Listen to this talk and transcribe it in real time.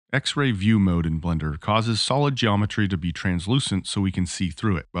X-ray view mode in Blender causes solid geometry to be translucent so we can see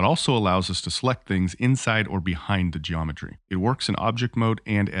through it, but also allows us to select things inside or behind the geometry. It works in object mode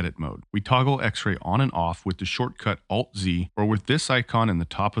and edit mode. We toggle X-ray on and off with the shortcut Alt-Z or with this icon in the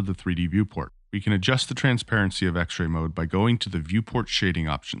top of the 3D viewport. We can adjust the transparency of X-ray mode by going to the viewport shading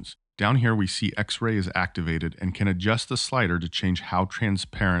options. Down here we see X-ray is activated and can adjust the slider to change how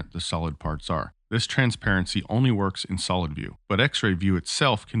transparent the solid parts are. This transparency only works in solid view, but X-ray view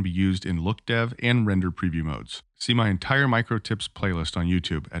itself can be used in look dev and render preview modes. See my entire micro tips playlist on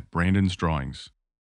YouTube at Brandon's Drawings.